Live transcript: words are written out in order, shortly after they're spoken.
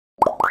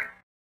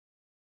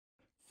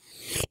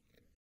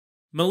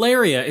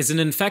Malaria is an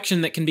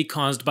infection that can be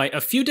caused by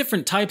a few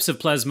different types of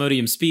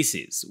plasmodium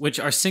species, which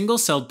are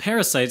single-celled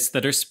parasites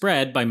that are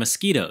spread by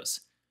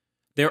mosquitoes.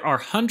 There are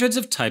hundreds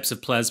of types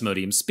of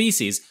plasmodium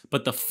species,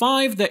 but the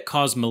 5 that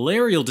cause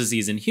malarial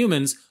disease in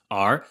humans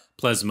are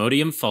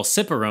Plasmodium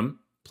falciparum,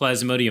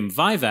 Plasmodium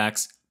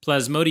vivax,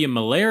 Plasmodium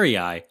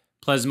malariae,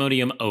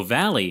 Plasmodium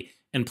ovale,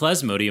 and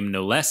Plasmodium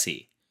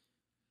knowlesi.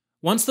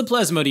 Once the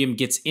plasmodium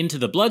gets into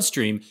the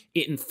bloodstream,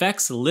 it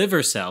infects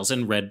liver cells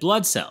and red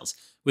blood cells,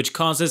 which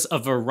causes a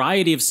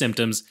variety of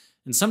symptoms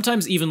and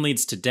sometimes even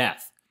leads to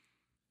death.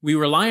 We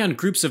rely on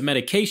groups of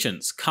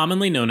medications,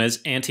 commonly known as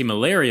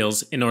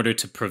antimalarials, in order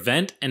to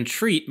prevent and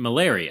treat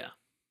malaria.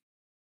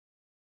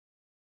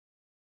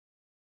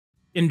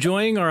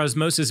 Enjoying our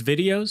Osmosis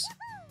videos?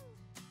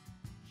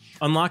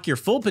 Unlock your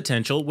full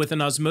potential with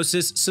an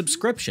Osmosis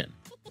subscription.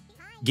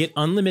 Get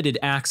unlimited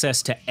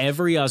access to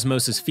every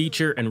Osmosis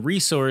feature and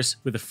resource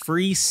with a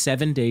free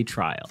 7-day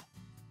trial.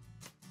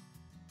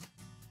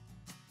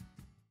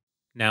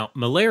 Now,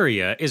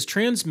 malaria is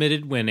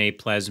transmitted when a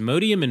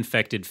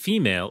plasmodium-infected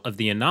female of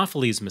the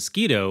Anopheles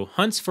mosquito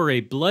hunts for a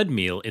blood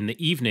meal in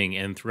the evening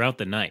and throughout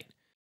the night.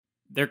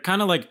 They're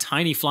kind of like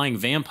tiny flying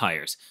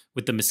vampires,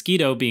 with the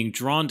mosquito being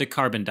drawn to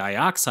carbon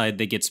dioxide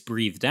that gets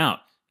breathed out,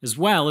 as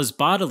well as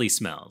bodily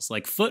smells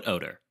like foot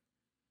odor.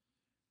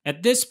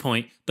 At this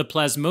point, the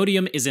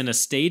plasmodium is in a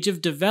stage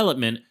of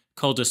development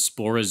called a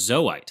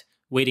sporozoite,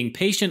 waiting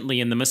patiently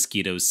in the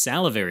mosquito's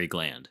salivary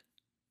gland.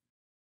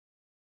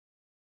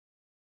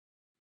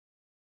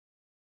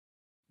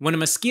 When a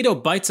mosquito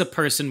bites a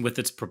person with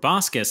its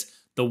proboscis,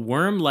 the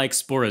worm-like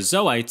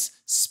sporozoites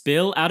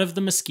spill out of the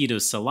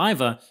mosquito's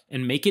saliva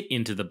and make it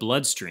into the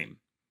bloodstream.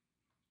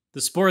 The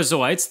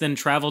sporozoites then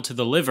travel to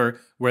the liver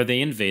where they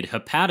invade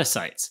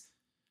hepatocytes.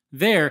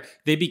 There,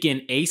 they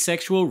begin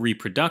asexual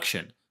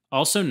reproduction,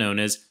 also known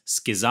as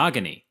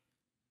schizogony.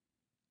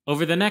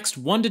 Over the next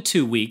 1 to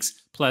 2 weeks,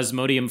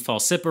 Plasmodium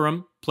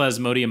falciparum,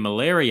 Plasmodium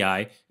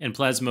malariae, and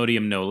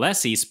Plasmodium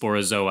knowlesi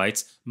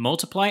sporozoites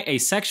multiply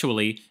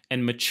asexually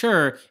and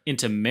mature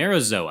into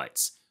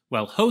merozoites,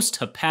 while host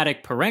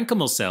hepatic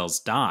parenchymal cells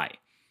die.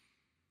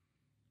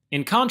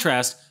 In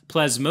contrast,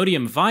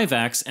 Plasmodium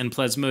vivax and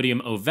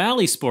Plasmodium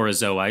ovale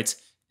sporozoites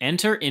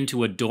enter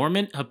into a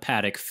dormant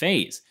hepatic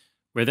phase,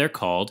 where they're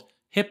called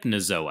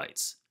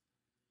hypnozoites.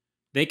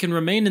 They can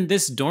remain in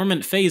this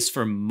dormant phase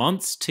for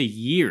months to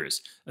years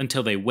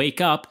until they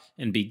wake up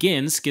and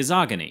begin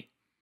schizogony.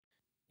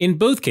 In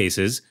both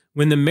cases,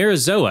 when the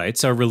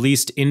merozoites are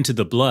released into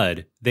the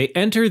blood, they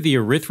enter the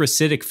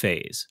erythrocytic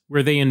phase,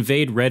 where they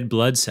invade red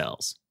blood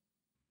cells.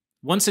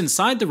 Once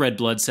inside the red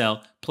blood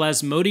cell,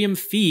 Plasmodium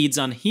feeds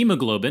on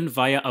hemoglobin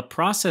via a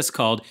process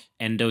called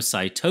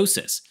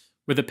endocytosis,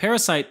 where the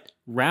parasite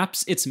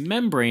wraps its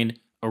membrane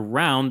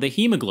around the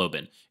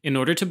hemoglobin in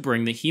order to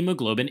bring the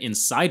hemoglobin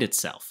inside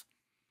itself.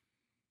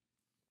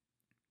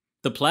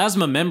 The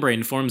plasma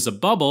membrane forms a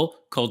bubble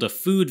called a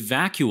food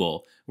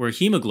vacuole, where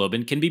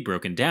hemoglobin can be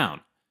broken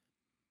down.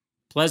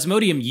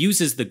 Plasmodium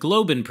uses the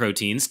globin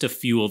proteins to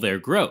fuel their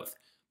growth,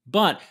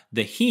 but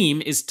the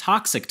heme is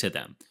toxic to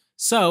them,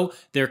 so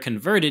they're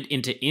converted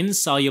into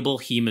insoluble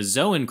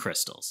hemozoin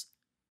crystals.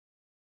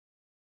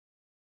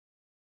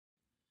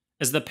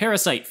 As the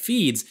parasite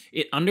feeds,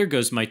 it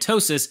undergoes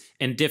mitosis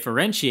and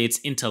differentiates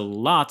into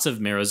lots of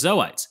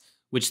merozoites,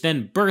 which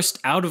then burst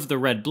out of the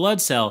red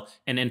blood cell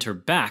and enter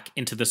back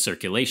into the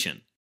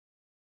circulation.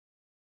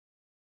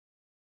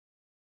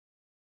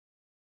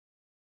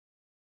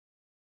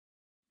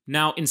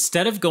 Now,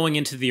 instead of going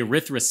into the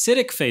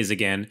erythrocytic phase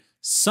again,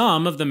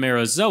 some of the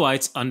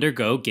merozoites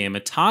undergo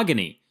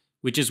gametogony,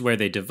 which is where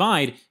they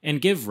divide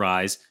and give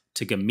rise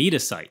to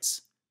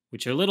gametocytes,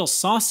 which are little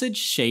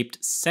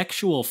sausage-shaped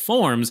sexual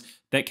forms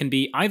that can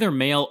be either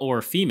male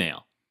or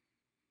female.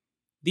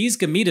 These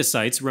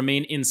gametocytes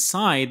remain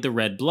inside the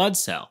red blood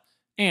cell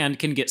and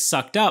can get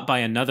sucked up by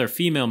another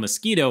female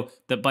mosquito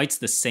that bites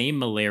the same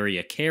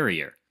malaria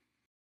carrier.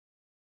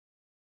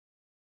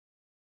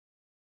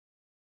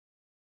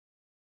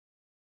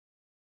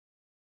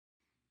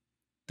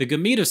 The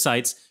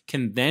gametocytes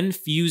can then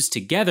fuse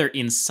together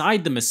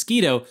inside the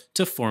mosquito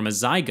to form a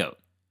zygote.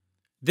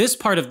 This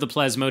part of the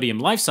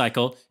plasmodium life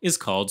cycle is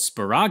called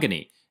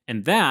sporogony,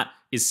 and that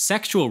is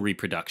sexual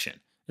reproduction,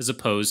 as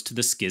opposed to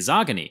the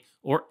schizogony,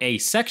 or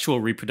asexual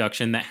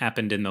reproduction that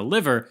happened in the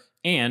liver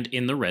and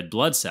in the red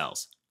blood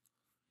cells.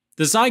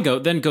 The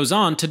zygote then goes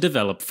on to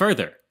develop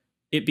further.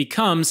 It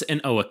becomes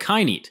an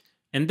ookinete,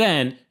 and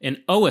then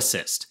an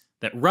oocyst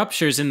that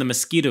ruptures in the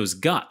mosquito's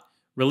gut,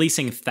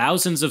 releasing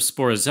thousands of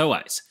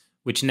sporozoites,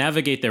 which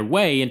navigate their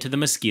way into the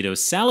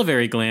mosquito's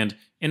salivary gland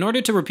in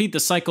order to repeat the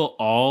cycle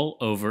all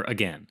over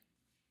again.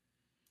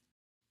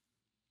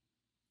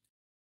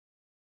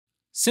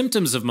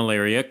 Symptoms of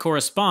malaria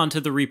correspond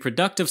to the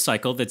reproductive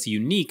cycle that's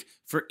unique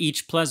for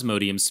each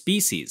plasmodium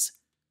species.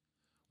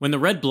 When the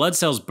red blood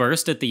cells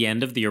burst at the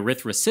end of the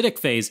erythrocytic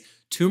phase,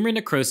 tumor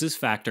necrosis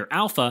factor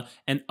alpha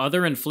and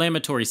other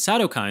inflammatory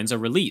cytokines are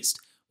released,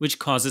 which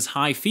causes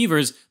high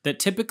fevers that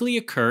typically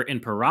occur in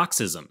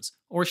paroxysms,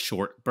 or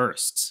short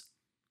bursts.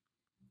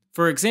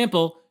 For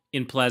example,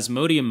 In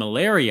Plasmodium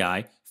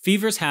malariae,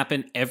 fevers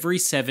happen every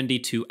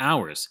 72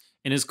 hours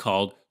and is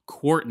called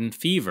quartan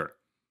fever,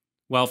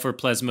 while for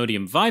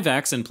Plasmodium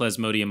vivax and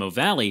Plasmodium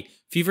ovale,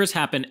 fevers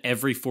happen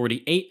every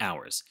 48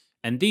 hours,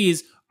 and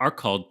these are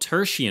called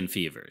tertian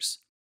fevers.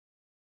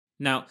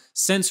 Now,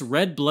 since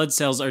red blood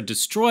cells are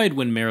destroyed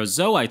when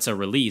merozoites are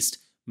released,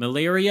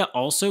 malaria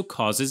also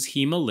causes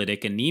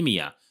hemolytic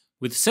anemia,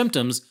 with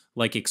symptoms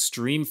like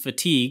extreme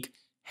fatigue,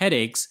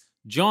 headaches,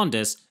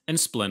 jaundice, and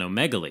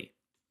splenomegaly.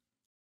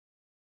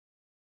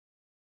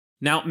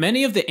 Now,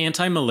 many of the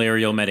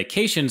antimalarial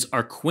medications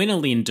are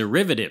quinoline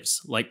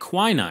derivatives, like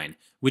quinine,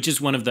 which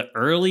is one of the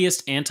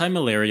earliest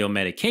antimalarial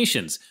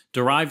medications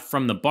derived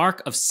from the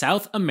bark of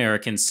South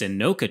American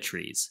Sinoca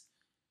trees.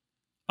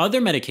 Other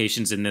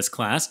medications in this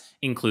class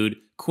include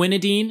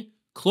quinidine,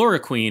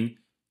 chloroquine,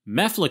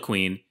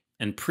 mefloquine,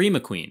 and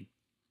primaquine.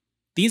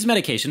 These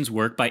medications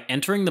work by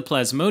entering the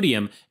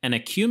plasmodium and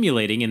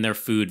accumulating in their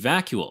food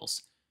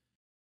vacuoles.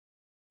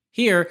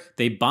 Here,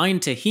 they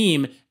bind to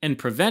heme and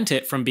prevent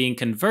it from being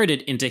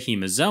converted into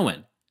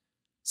hemozoin.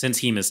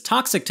 Since heme is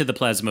toxic to the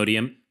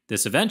plasmodium,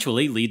 this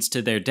eventually leads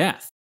to their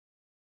death.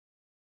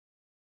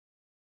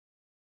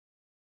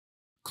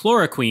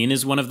 Chloroquine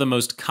is one of the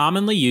most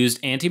commonly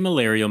used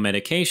antimalarial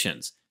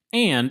medications,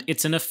 and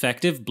it's an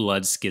effective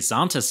blood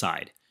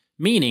schizontocide,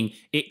 meaning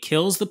it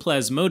kills the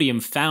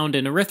plasmodium found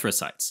in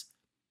erythrocytes.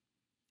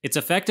 It's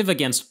effective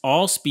against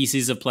all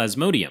species of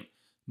plasmodium,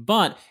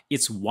 but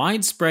its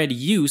widespread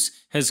use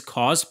has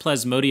caused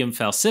Plasmodium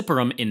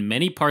falciparum in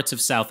many parts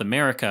of South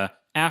America,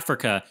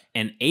 Africa,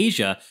 and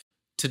Asia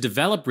to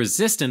develop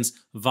resistance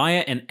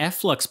via an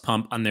efflux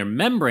pump on their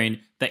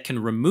membrane that can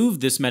remove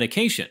this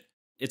medication.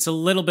 It's a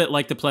little bit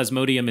like the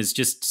plasmodium is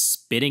just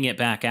spitting it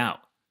back out.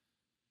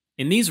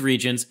 In these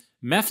regions,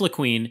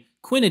 mefloquine,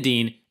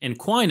 quinidine, and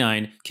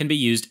quinine can be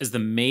used as the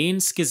main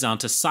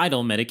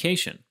schizontocidal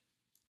medication.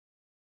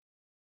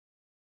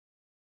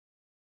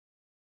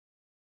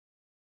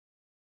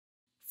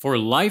 For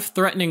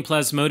life-threatening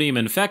plasmodium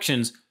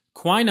infections,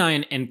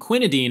 quinine and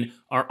quinidine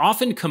are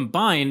often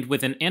combined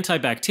with an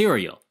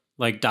antibacterial,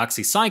 like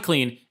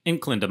doxycycline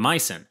and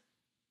clindamycin.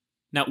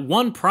 Now,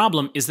 one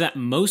problem is that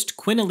most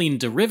quinoline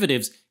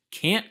derivatives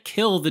can't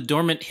kill the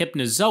dormant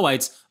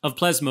hypnozoites of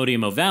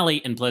Plasmodium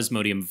ovale and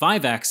Plasmodium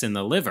vivax in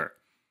the liver.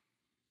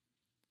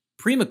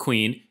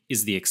 Primaquine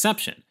is the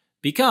exception,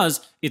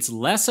 because it's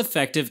less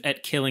effective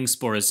at killing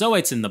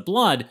sporozoites in the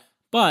blood,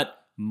 but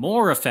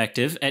more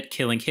effective at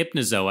killing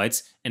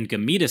hypnozoites and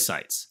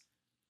gametocytes.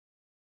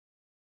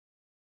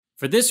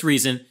 For this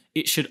reason,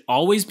 it should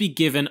always be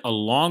given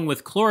along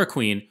with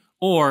chloroquine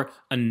or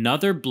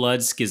another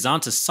blood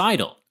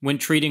schizontocidal when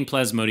treating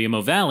Plasmodium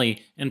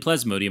ovale and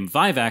Plasmodium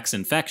vivax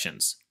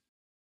infections.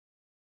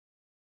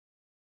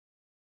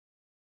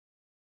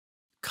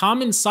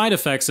 Common side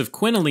effects of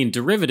quinoline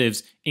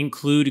derivatives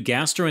include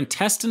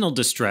gastrointestinal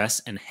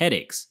distress and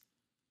headaches.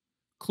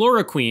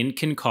 Chloroquine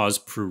can cause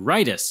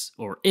pruritus,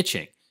 or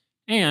itching,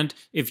 and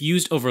if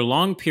used over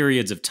long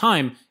periods of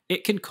time,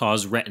 it can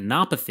cause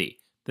retinopathy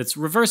that's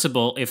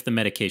reversible if the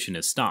medication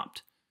is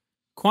stopped.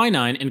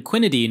 Quinine and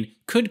quinidine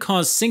could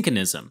cause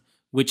synchonism,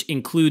 which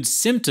includes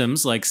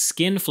symptoms like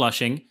skin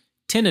flushing,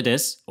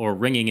 tinnitus, or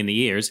ringing in the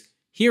ears,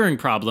 hearing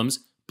problems,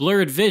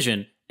 blurred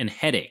vision, and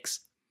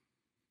headaches.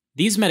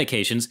 These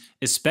medications,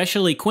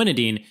 especially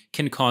quinidine,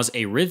 can cause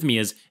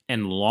arrhythmias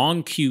and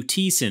long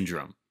QT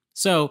syndrome,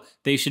 so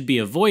they should be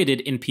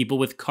avoided in people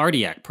with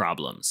cardiac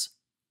problems.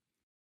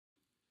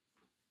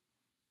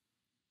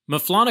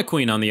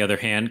 Mefloquine, on the other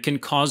hand, can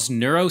cause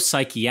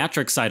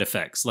neuropsychiatric side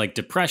effects like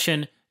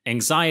depression,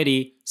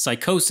 anxiety,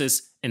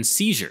 psychosis, and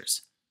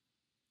seizures.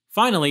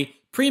 Finally,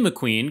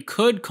 primaquine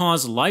could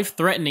cause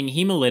life-threatening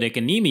hemolytic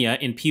anemia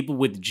in people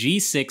with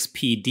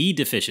G6PD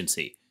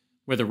deficiency,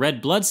 where the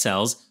red blood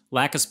cells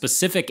lack a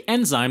specific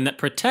enzyme that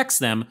protects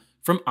them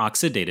from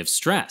oxidative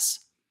stress.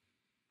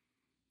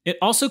 It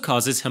also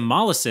causes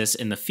hemolysis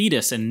in the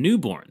fetus and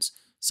newborns,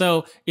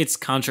 so it's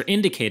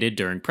contraindicated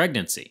during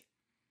pregnancy.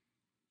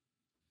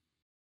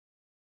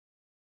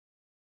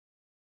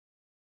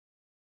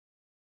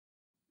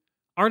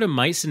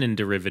 Artemisinin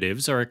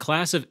derivatives are a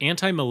class of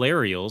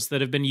antimalarials that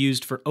have been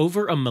used for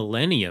over a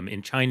millennium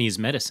in Chinese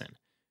medicine.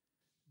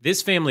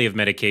 This family of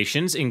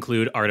medications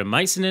include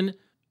artemisinin,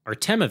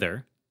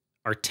 artemether,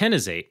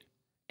 artenisate,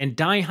 and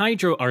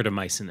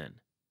dihydroartemisinin.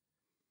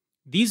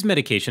 These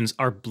medications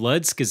are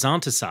blood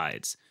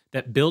schizontocides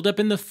that build up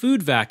in the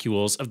food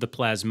vacuoles of the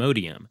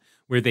plasmodium,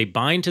 where they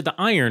bind to the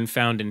iron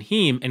found in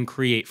heme and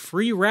create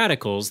free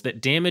radicals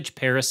that damage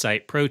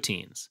parasite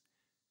proteins.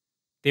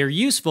 They're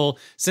useful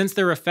since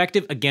they're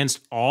effective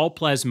against all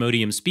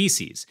plasmodium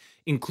species,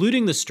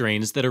 including the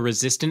strains that are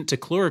resistant to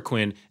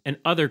chloroquine and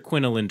other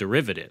quinoline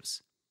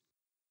derivatives.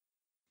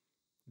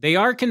 They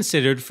are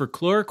considered for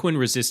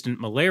chloroquine-resistant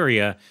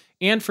malaria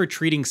and for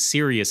treating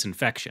serious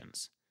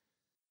infections.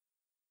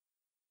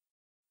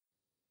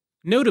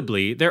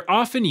 Notably, they're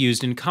often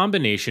used in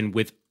combination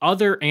with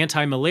other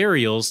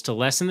antimalarials to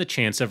lessen the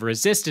chance of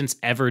resistance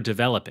ever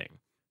developing.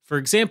 For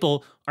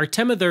example,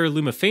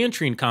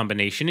 artemether-lumefantrine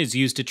combination is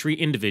used to treat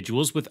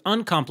individuals with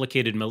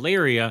uncomplicated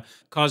malaria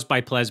caused by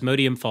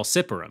Plasmodium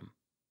falciparum.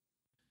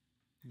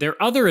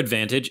 Their other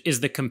advantage is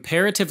the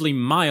comparatively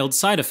mild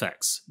side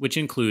effects, which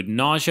include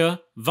nausea,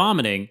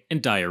 vomiting,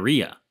 and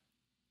diarrhea.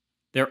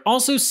 They're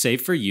also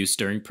safe for use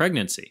during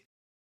pregnancy.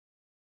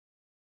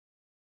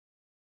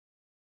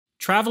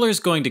 Travelers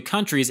going to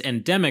countries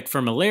endemic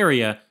for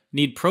malaria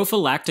need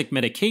prophylactic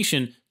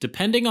medication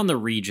depending on the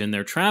region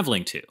they're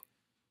traveling to.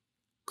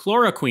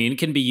 Chloroquine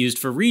can be used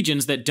for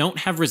regions that don't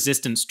have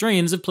resistant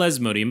strains of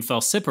Plasmodium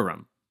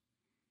falciparum.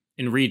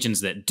 In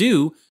regions that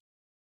do,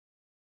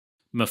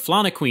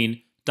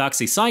 mefloquine,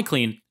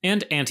 doxycycline,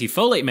 and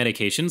antifolate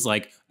medications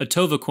like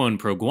atovaquone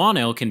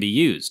proguanil can be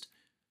used.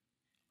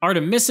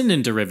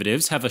 Artemisinin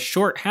derivatives have a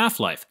short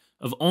half-life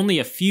of only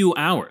a few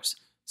hours,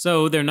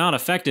 so they're not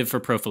effective for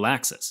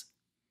prophylaxis.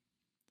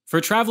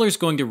 For travelers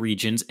going to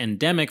regions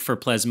endemic for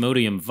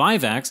Plasmodium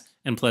vivax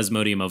and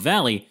Plasmodium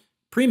ovale,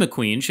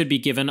 primaquine should be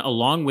given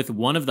along with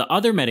one of the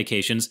other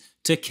medications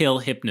to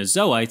kill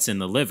hypnozoites in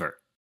the liver.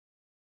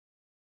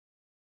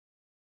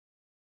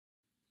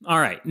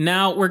 Alright,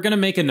 now we're going to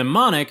make a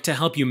mnemonic to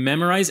help you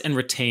memorize and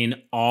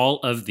retain all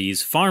of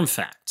these farm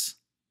facts.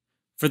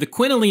 For the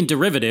quinoline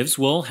derivatives,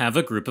 we'll have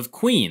a group of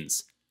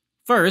queens.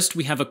 First,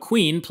 we have a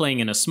queen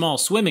playing in a small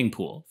swimming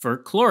pool for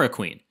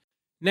chloroquine.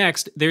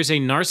 Next, there's a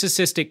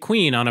narcissistic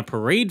queen on a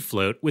parade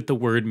float with the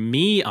word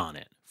me on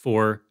it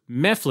for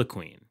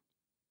mefloquine.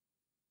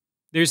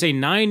 There's a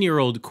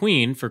 9-year-old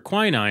queen for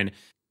quinine,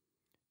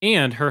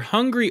 and her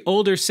hungry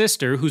older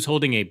sister who's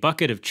holding a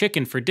bucket of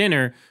chicken for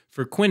dinner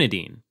for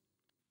quinidine.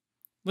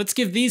 Let's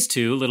give these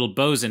two little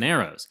bows and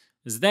arrows,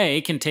 as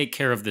they can take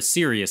care of the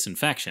serious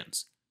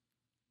infections.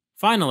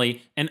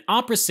 Finally, an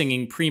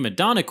opera-singing prima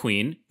donna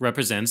queen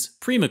represents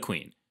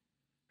primaquine.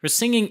 Her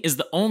singing is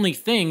the only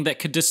thing that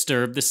could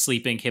disturb the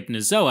sleeping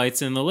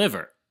hypnozoites in the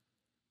liver.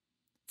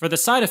 For the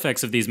side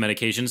effects of these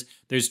medications,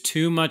 there's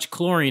too much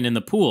chlorine in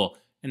the pool,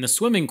 and the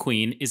swimming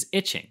queen is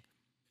itching.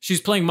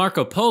 She's playing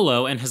Marco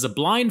Polo and has a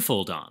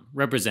blindfold on,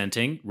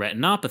 representing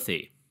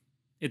retinopathy.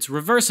 It's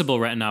reversible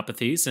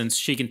retinopathy since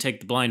she can take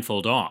the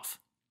blindfold off.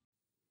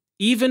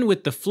 Even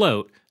with the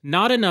float,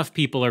 not enough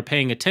people are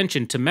paying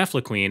attention to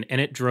mefloquine and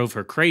it drove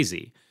her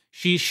crazy.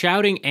 She's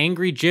shouting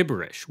angry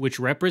gibberish, which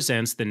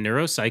represents the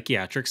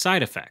neuropsychiatric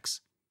side effects.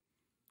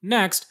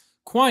 Next,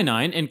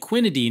 quinine and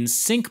quinidine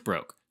sync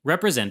broke,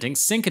 representing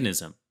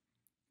synchonism.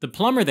 The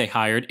plumber they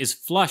hired is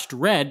flushed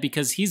red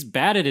because he's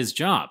bad at his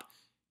job.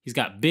 He's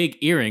got big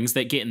earrings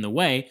that get in the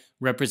way,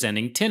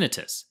 representing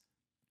tinnitus.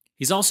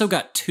 He's also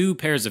got 2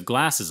 pairs of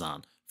glasses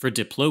on, for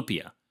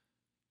diplopia.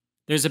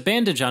 There's a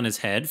bandage on his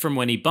head from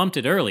when he bumped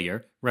it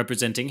earlier,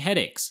 representing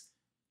headaches.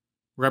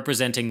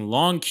 Representing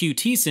long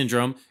QT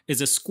syndrome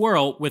is a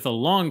squirrel with a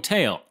long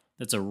tail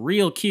that's a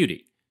real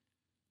cutie.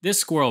 This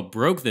squirrel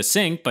broke the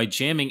sink by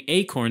jamming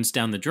acorns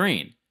down the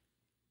drain.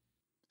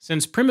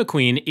 Since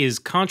primaquine is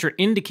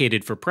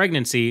contraindicated for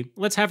pregnancy,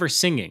 let's have her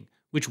singing,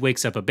 which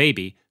wakes up a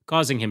baby,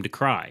 causing him to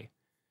cry.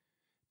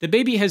 The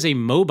baby has a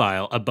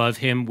mobile above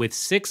him with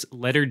 6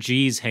 letter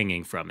G's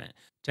hanging from it.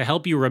 To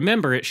help you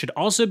remember, it should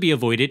also be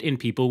avoided in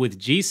people with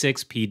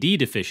G6PD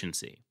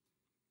deficiency.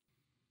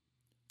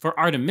 For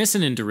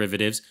artemisinin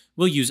derivatives,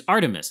 we'll use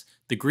Artemis,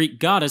 the Greek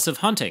goddess of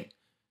hunting.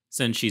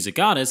 Since she's a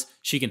goddess,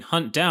 she can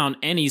hunt down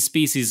any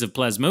species of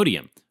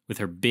Plasmodium with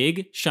her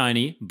big,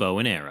 shiny bow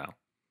and arrow.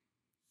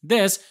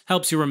 This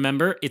helps you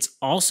remember it's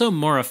also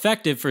more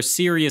effective for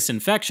serious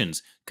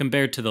infections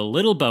compared to the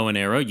little bow and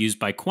arrow used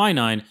by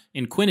quinine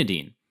and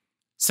quinidine.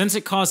 Since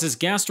it causes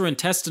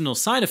gastrointestinal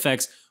side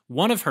effects,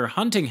 one of her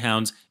hunting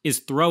hounds is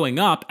throwing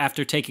up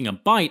after taking a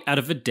bite out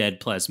of a dead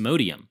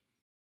Plasmodium.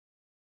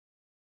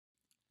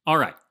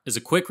 Alright, as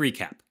a quick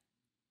recap.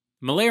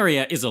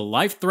 Malaria is a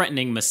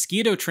life-threatening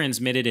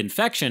mosquito-transmitted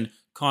infection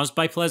caused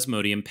by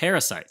Plasmodium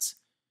parasites.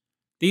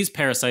 These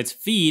parasites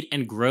feed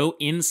and grow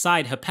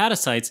inside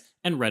hepatocytes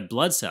and red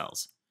blood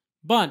cells.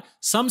 But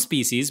some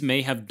species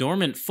may have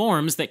dormant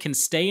forms that can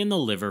stay in the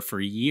liver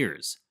for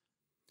years.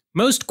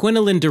 Most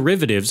quinoline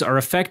derivatives are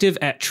effective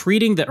at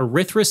treating the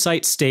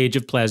erythrocyte stage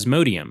of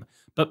Plasmodium,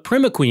 but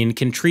primaquine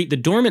can treat the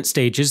dormant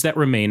stages that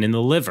remain in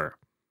the liver.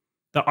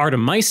 The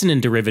artemisinin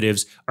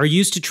derivatives are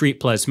used to treat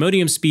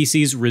Plasmodium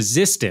species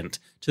resistant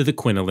to the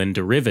quinoline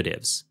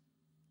derivatives.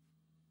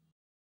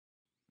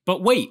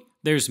 But wait,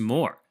 there's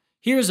more.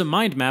 Here's a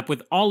mind map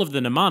with all of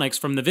the mnemonics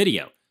from the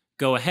video.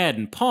 Go ahead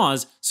and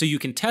pause so you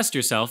can test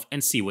yourself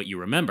and see what you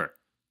remember.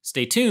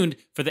 Stay tuned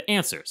for the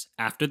answers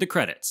after the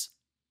credits.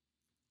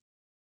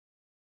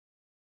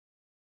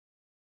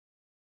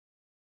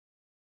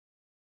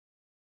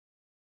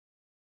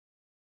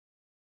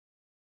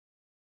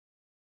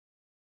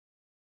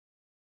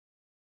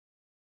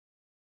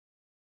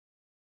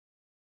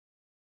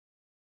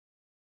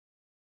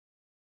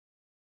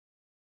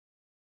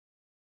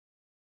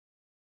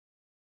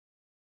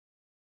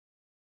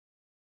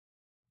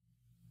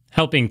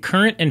 Helping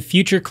current and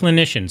future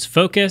clinicians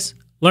focus,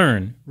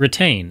 learn,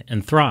 retain,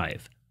 and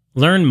thrive.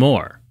 Learn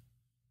more